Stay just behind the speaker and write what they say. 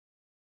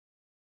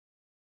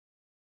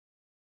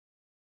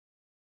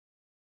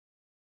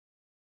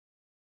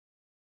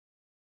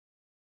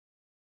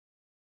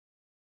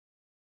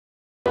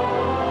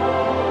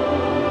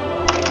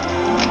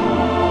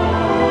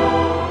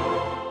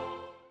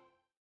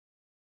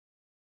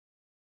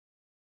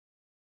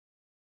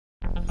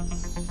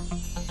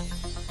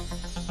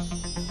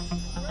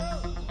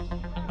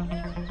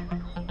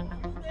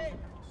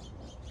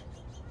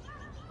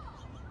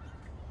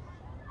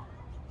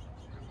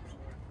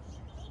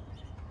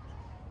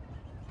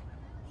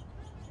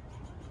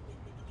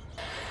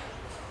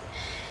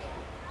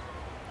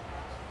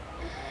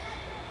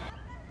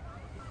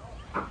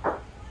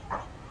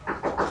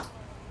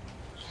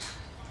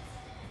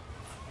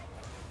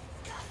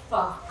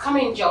Come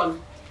in, John.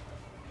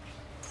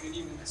 Good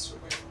evening, Mr.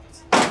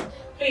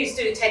 Please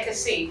do take a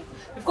seat.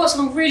 We've got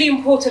some really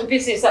important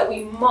business that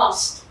we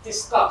must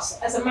discuss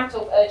as a matter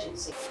of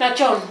urgency. Now,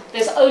 John,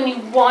 there's only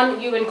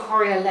one UN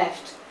courier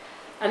left,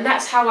 and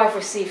that's how I've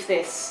received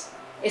this.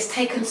 It's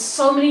taken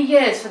so many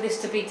years for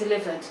this to be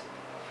delivered.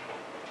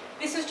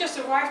 This has just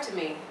arrived to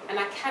me, and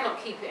I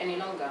cannot keep it any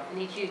longer. I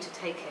need you to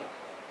take it.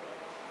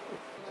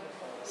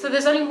 So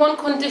there's only one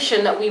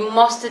condition that we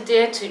must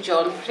adhere to,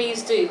 John.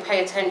 Please do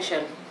pay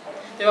attention.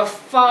 There are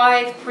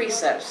 5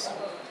 precepts.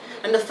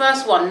 And the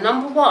first one,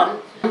 number 1,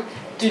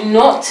 do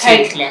not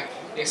take...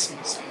 Yes,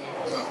 Miss.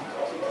 No.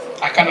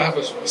 I cannot have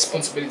a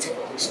responsibility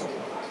for this.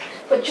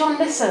 But John,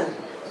 listen.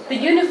 The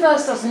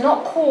universe does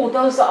not call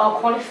those that are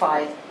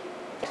qualified.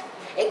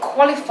 It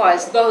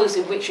qualifies those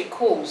in which it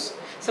calls.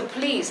 So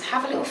please,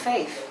 have a little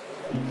faith.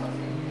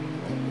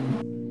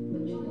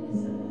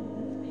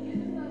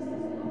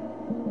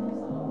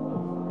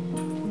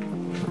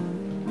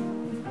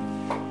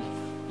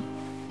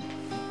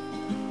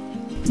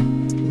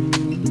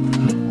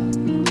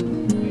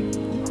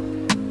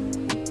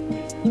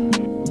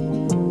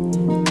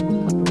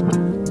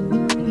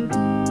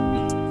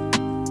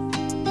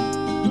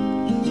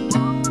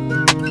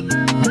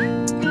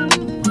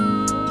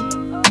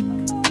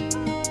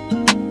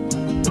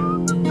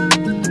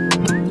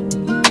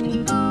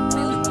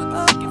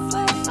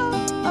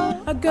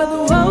 Got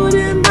the world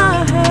in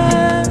my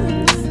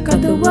hands,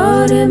 got the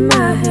world in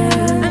my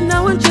hands, and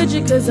I won't judge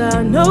it cause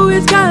I know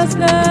it's God's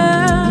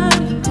plan.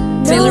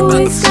 Know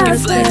it's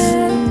God's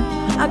plan.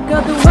 I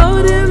got the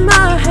world in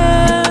my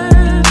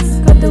hands,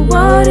 got the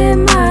world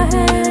in my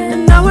hands,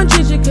 and I won't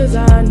judge it cause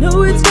I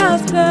know it's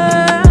God's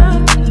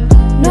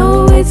plan.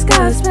 Know it's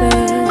God's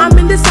plan. I'm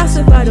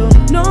indecisive, I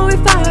don't know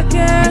if I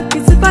can,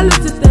 cause if I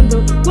lose it then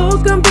the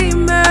world's gonna be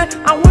mad.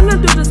 I wanna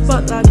do the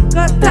spot like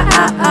got the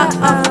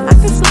I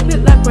can stop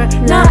it like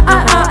right now.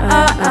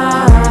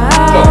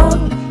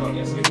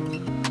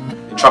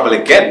 In trouble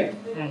again?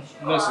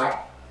 No, sir.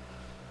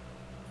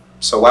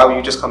 So why were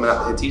you just coming out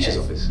of the head teacher's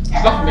office?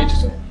 Nothing major,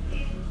 sir.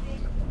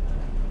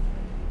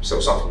 So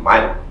something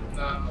minor?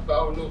 Nah, but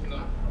I will know.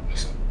 No,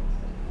 sir.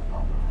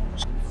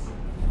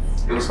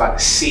 It was like a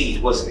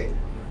seed, wasn't it?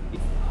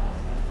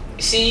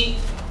 You see,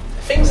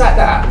 things like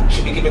that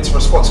should be given to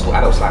responsible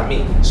adults like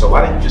me. So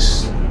why don't you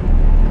just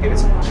give it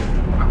to me?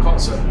 I can't,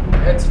 sir. The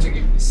head teacher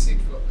gave me this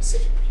seed for a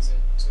specific reason,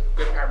 to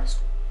go to primary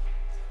school.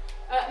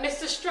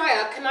 Mr.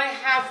 Stryer, can I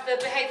have the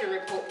behaviour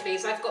report,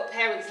 please? I've got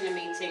parents in a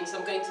meeting, so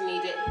I'm going to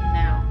need it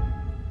now.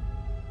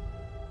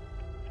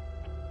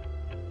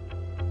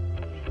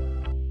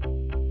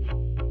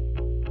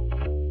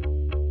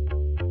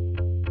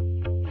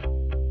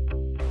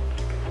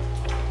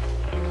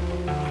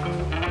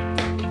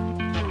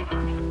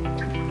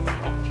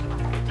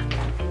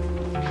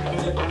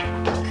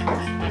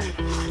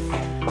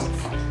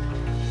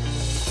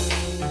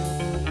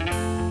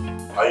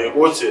 Are you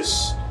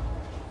autist?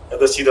 You have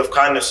the seed of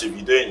kindness with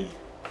you, don't you?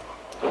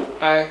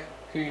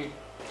 Who?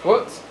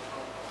 What?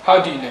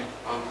 How do you know?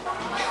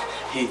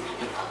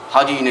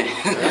 How do you know?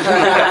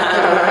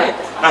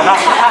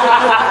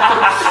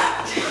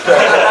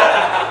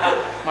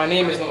 My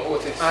name is not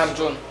Otis. I am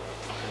John.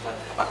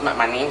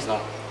 My name's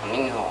not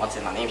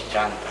Otis. My name's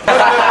John.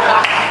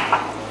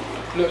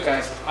 Look,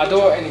 guys, I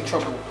don't want any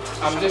trouble.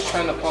 I'm just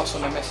trying to pass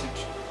on a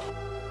message.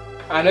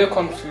 I know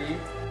Kung Fu,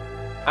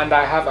 and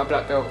I have a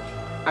black belt.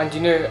 And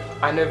you know,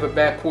 I know the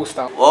bear paw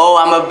style. Oh,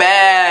 I'm a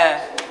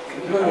bear!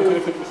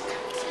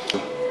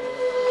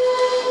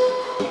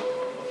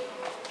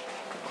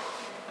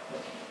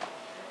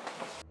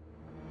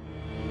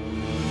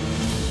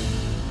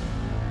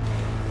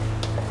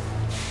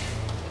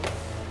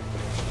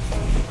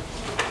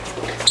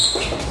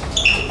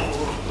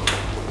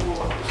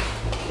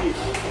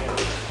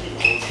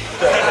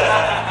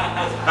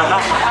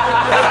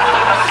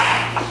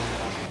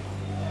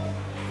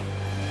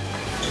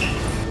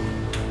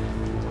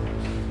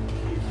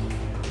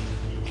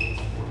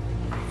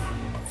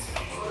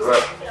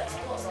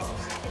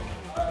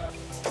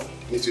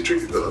 Need to treat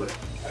people better.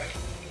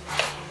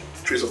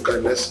 Trees of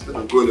kindness, they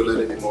don't grow in the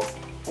land anymore.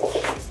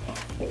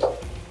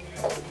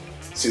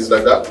 Seeds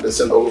like that, they're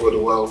sent all over the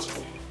world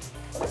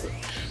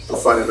to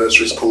find a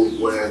nursery school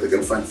where they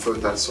can find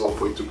fertile soil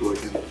for it to grow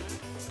again.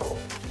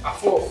 I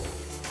thought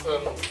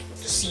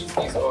the seeds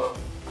these are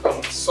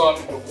sun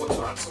with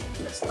water and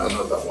something. I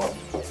know that one.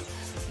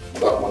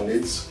 That one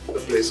needs a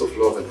place of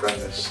love and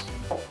kindness.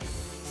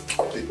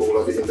 People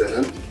will have it in their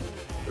hand,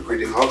 a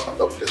greedy heart, that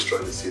will destroy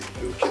the seed,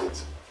 they will kill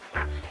it.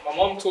 My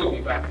mom told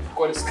me that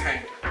God is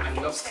kind and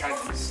loves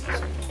kindness.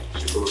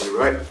 She's probably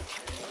right.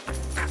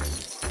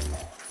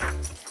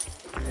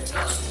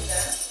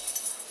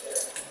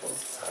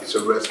 It's a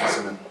rare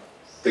specimen.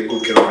 Take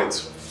good care of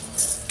it.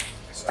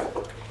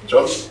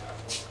 John,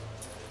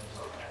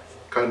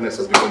 kindness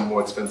has become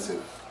more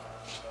expensive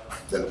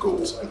than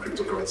gold and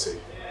cryptocurrency.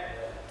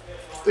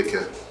 Take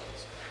care.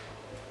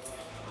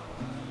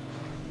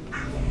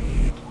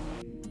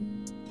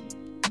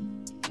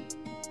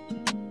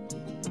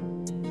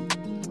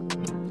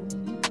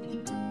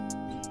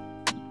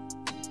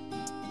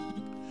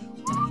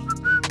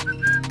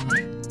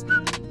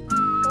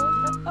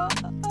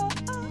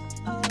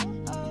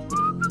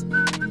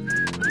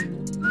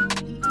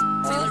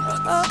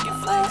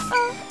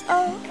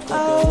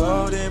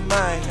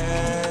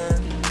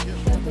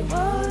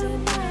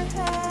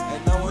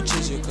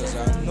 it cause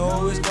I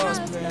know it's God's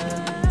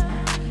plan.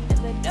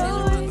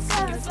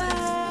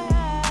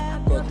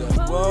 Got the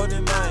world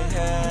in my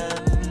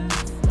hand,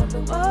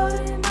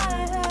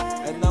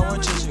 and I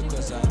won't change it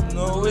cause I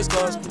know it's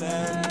God's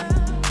plan.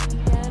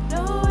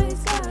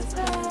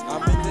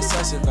 I'm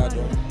indecisive, I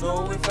don't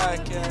know if I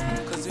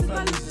can, cause if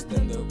I lose this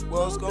then the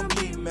world's gonna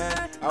be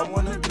mad. I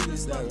wanna do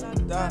this like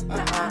that, but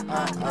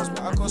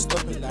I can't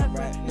stop it like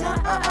right now.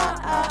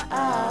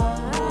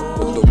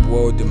 Got the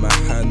world in my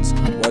hands,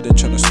 why they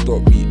tryna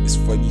stop me? It's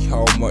funny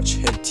how much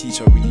head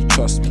teacher really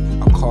trust me.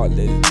 I can't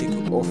let it take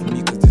it off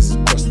me cause this is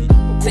costly.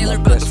 But got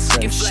my best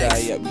friend shy,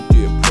 yeah we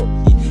do it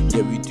properly,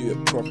 yeah we do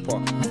it proper.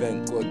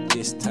 Thank God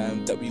this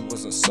time that we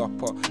wasn't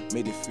supper.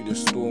 Made it through the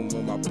storm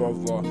with my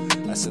brother.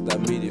 I said I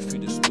made it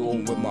through the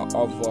storm with my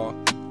other.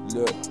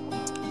 Look,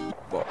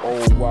 but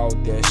oh wow,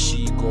 there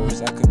she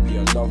goes. I could be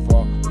a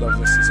lover,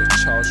 loving since a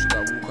child. Should I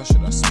walk or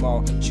should I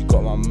smile? She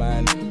got my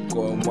mind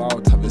going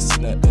wild, haven't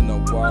seen her in a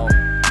while.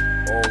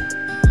 Oh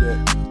look,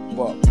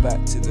 but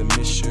back to the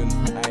mission.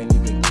 I ain't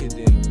even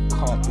kidding.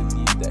 Can't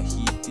believe that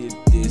he did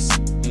this.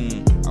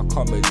 I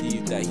can't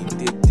believe that he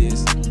did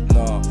this.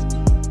 Nah.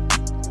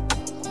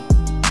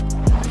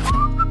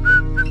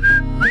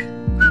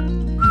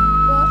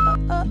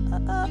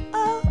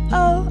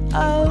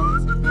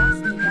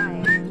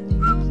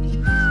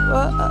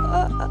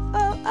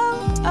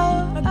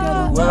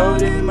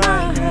 World in my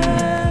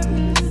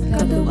hand,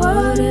 got the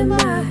world in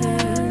my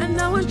hand,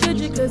 and I won't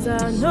judge it cause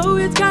I know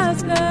it's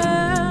God's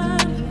plan.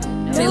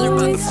 Know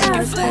it's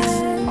God's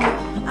plan.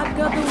 I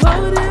got the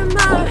world in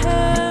my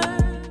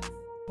hand.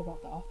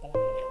 About the afterlife.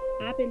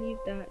 I believe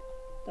that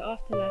the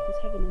afterlife is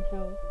heaven and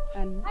hell.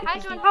 And hi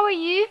John, how are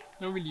you?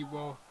 Not really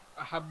well.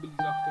 I have billies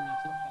after me and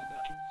stuff like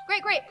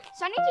that. Great.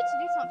 So I need you to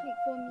do something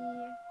for me.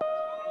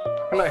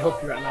 I cannot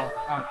help you right now.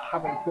 I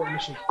have an important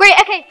mission. Great,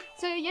 okay.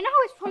 So you know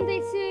how it's prom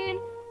day soon?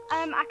 I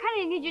kind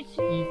of need you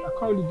to... Eve, I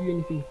can't really do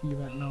anything for you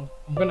right now.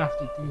 I'm gonna have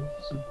to do it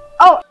soon.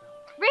 Oh,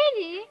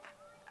 really?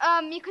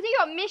 You could do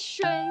your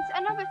missions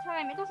another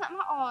time. It doesn't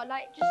matter.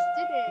 Like, just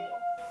do this.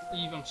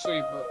 Eve, I'm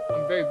sorry, but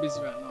I'm very busy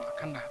right now. I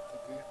kinda have to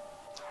do it.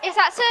 Is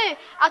that so?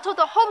 I told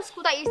the whole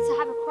school that you used to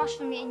have a crush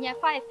on me in year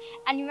 5,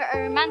 and you wrote a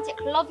romantic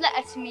love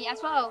letter to me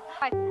as well.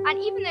 And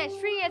even though it's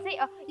 3 years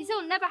later, you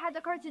still never had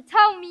the courage to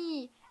tell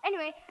me.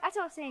 Anyway, as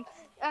I was saying,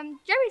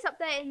 Jerry's up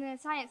there in the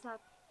science lab.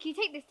 Can you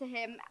take this to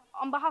him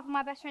on behalf of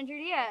my best friend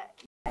Juliet?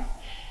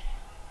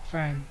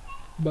 Fine,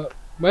 but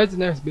where's the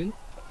nearest bin?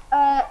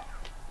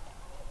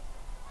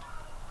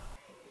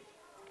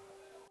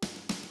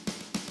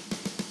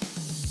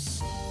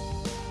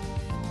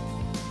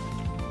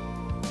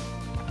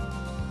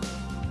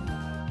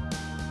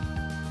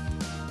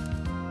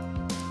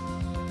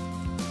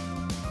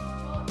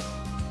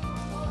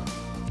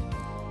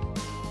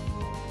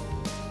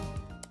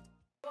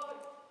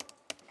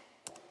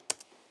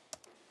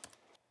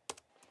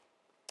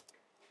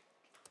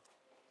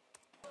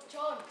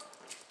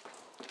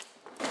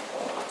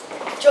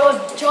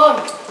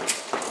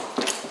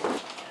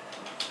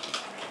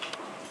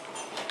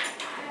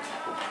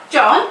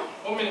 John?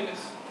 1 minute,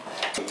 miss.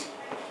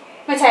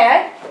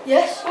 Matteo?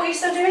 Yes? What are you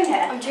still doing here?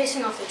 I'm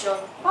chasing after John.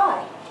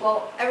 Why?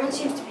 Well, everyone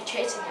seems to be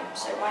chasing him,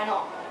 so why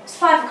not? It's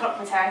 5 o'clock,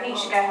 Matteo. I think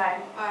you should go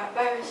home. Alright,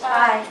 bye.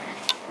 Bye.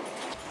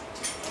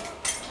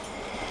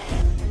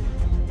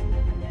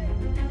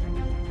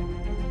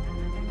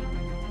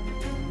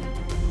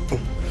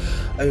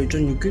 Oh,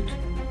 John, you good?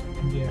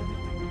 Yeah.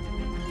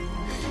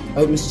 I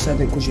hope Mr. Sad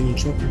didn't cause you any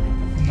trouble.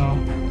 No.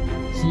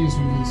 He is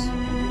who he is.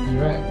 You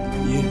right?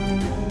 Yeah.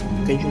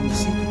 Can you show me the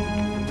seed?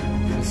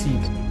 The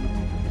seed?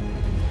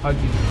 How do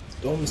you?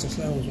 The one Mr.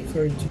 Sad was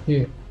referring to.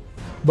 Yeah.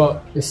 But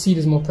the seed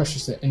is more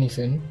precious than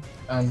anything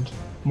and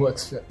more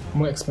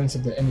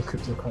expensive than any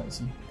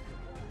cryptocurrency.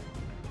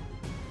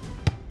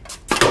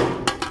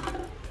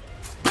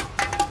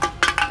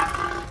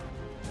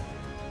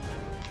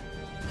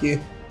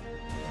 Here.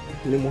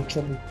 No more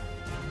trouble.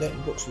 That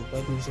box with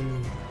bad news in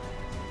there.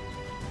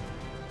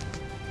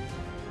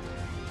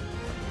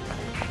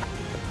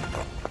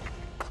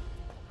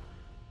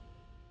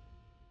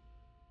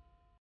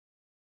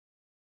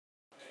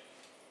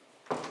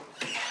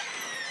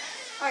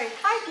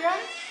 Hi, Kieran.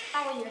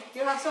 How are you?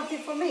 You have something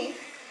for me?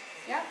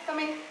 Yeah, come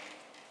in.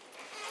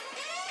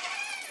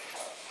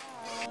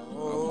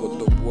 I've got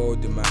the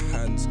world in my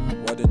hands,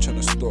 why they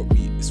tryna stop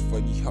me? It's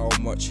funny how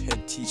much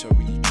head teacher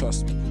really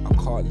trust me. I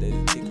can't let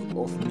it take it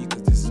off me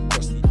cause this is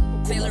costly.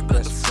 But got my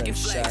best friend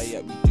shy,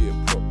 yeah we do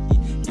it properly,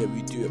 yeah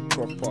we do it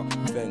proper.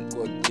 Thank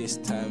God this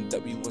time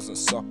that we wasn't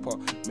supper.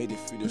 Made it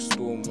through the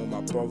storm with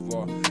my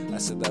brother. I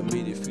said I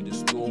made it through the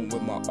storm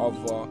with my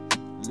other.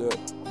 Look,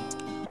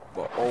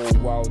 but oh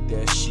wow,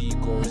 there she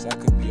goes. I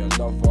could be a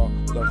lover,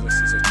 loving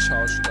since a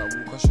child. Should I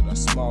walk or should I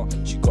smile?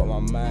 She got my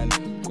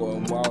mind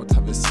going wild,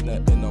 haven't seen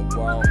her in a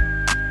while.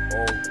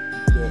 Oh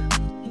look,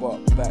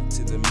 but back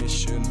to the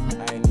mission.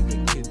 I ain't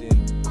even kidding.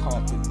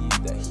 Can't believe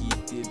that he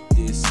did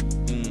this.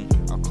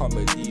 I can't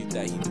believe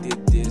that he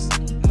did this.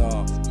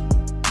 Nah.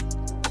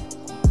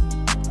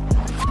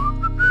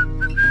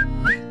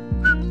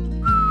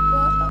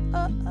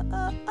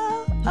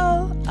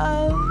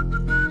 Oh.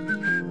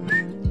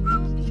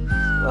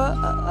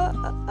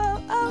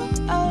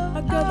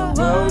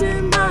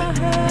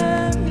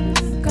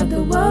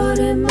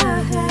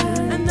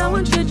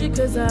 won't judge it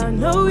cause I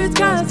know it's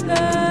God's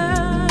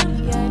plan.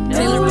 Yeah, I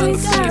know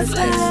it's God's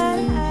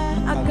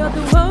plan. I got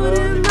the world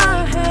in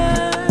my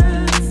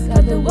hands.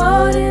 Got the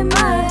world in my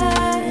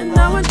hands. And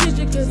I won't judge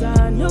it cause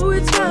I know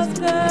it's God's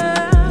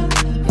plan.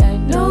 Yeah, I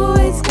know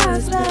it's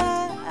God's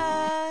plan.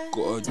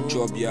 Got a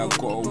job, yeah, I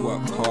gotta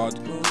work hard.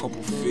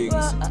 Couple things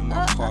in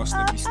my past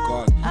that be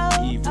scarred.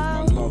 Eve was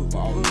my love, but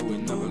I'll know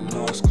it never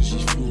lasts. Cause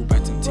she's fueled by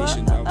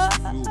temptation, that was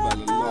fueled by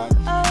the Lord.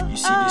 You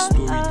see this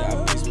story that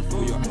I placed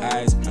before your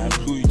eyes. I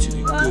implore you to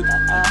do good,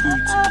 I implore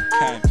you to be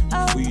kind.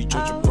 Before you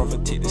judge a brother,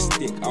 take the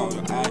stick out of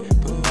your eye.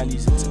 Put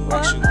values into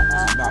action,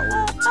 it's a matter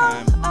of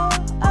time.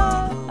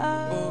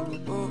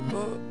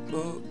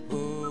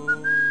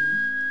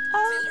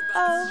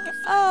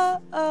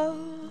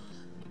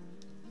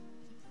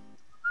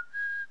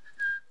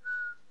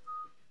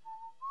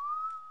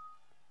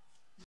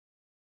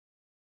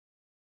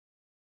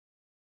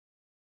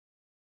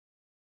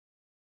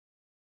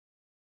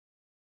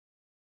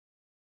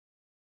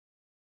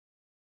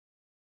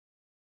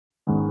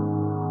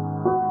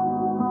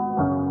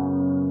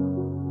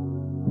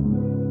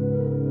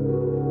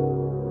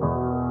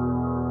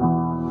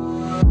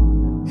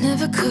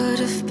 Never could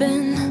have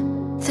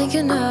been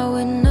thinking I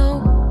would know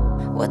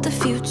what the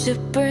future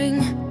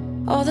bring.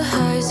 All the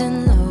highs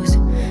and lows.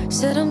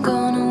 Said I'm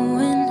gonna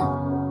win,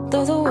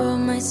 though the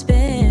world might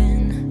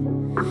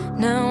spin.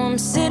 Now I'm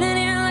sitting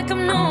here like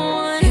I'm no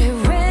one.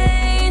 It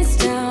rains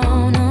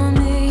down on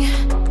me.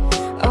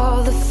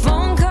 All the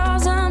phone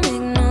calls I'm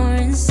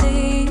ignoring.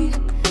 See,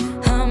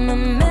 I'm a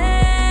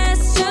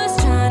mess, just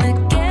trying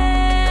to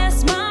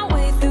guess my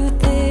way through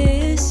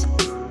this.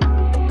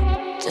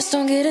 Just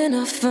don't get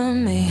enough of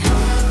me.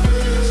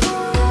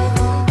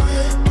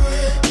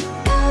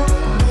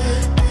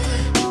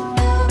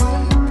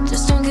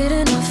 Just don't get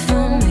enough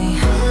of me.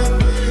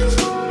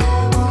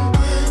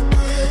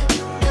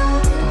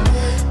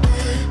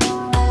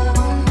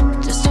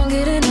 Just don't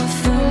get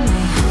enough of me.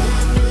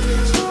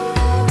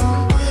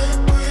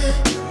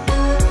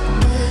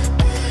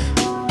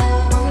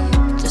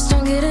 Just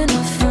don't get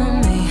enough of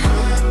me.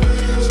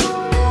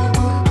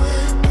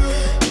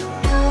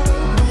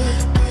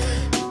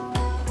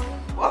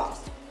 What?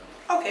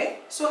 Okay,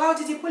 so how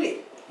did he pull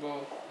it?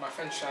 Well, my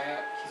friend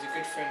Shaya, he's a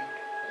good friend,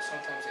 but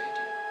sometimes an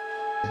idiot.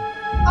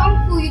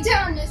 Uncle, you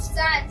don't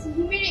understand. He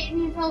humiliated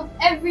me in front of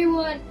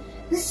everyone.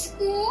 The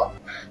school,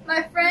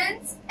 my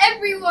friends,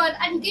 everyone.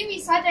 And he gave me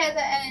side eye at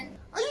the end.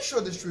 Are you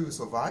sure this tree will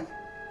survive?